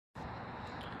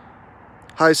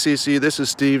Hi CC, this is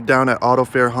Steve down at Auto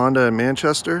Fair Honda in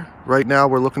Manchester. Right now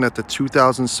we're looking at the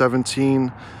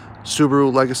 2017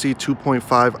 Subaru Legacy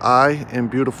 2.5i in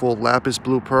beautiful Lapis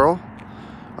Blue Pearl.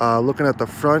 Looking at the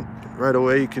front, right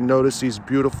away you can notice these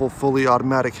beautiful fully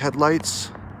automatic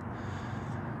headlights.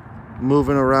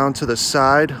 Moving around to the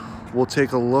side, we'll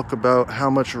take a look about how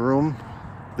much room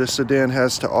this sedan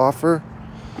has to offer,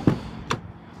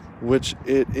 which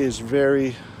it is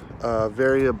very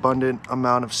abundant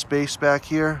amount of space back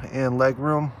here and leg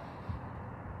room.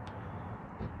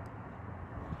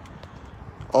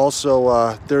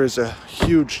 Also, there is a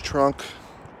huge trunk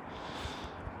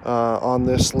on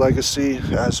this Legacy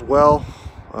as well,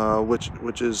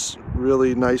 which is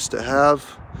really nice to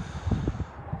have.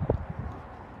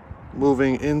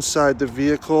 Moving inside the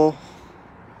vehicle,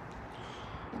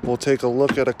 we'll take a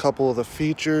look at a couple of the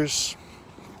features.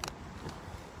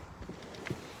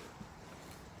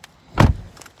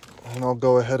 And I'll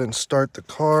go ahead and start the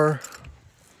car.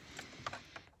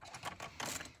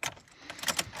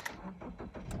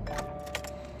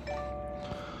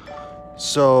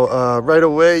 So right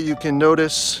away you can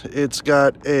notice it's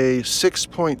got a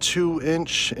 6.2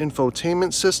 inch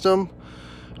infotainment system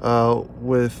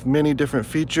with many different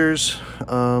features.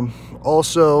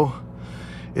 Also,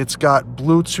 it's got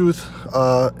Bluetooth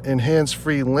and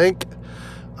hands-free link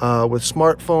with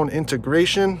smartphone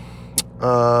integration.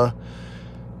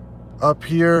 Up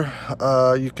here,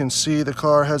 you can see the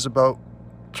car has about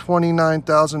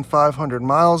 29,500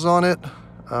 miles on it.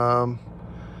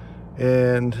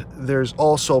 And there's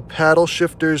also paddle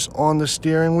shifters on the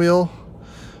steering wheel.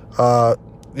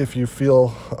 If you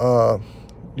feel,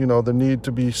 you know, the need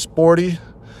to be sporty,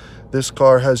 this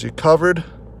car has you covered.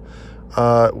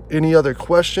 Any other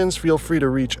questions, feel free to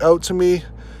reach out to me.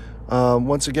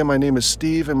 Once again, my name is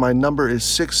Steve and my number is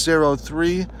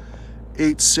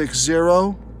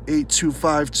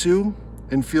 603-860-8252,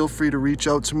 and feel free to reach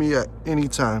out to me at any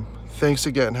time. Thanks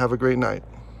again. Have a great night.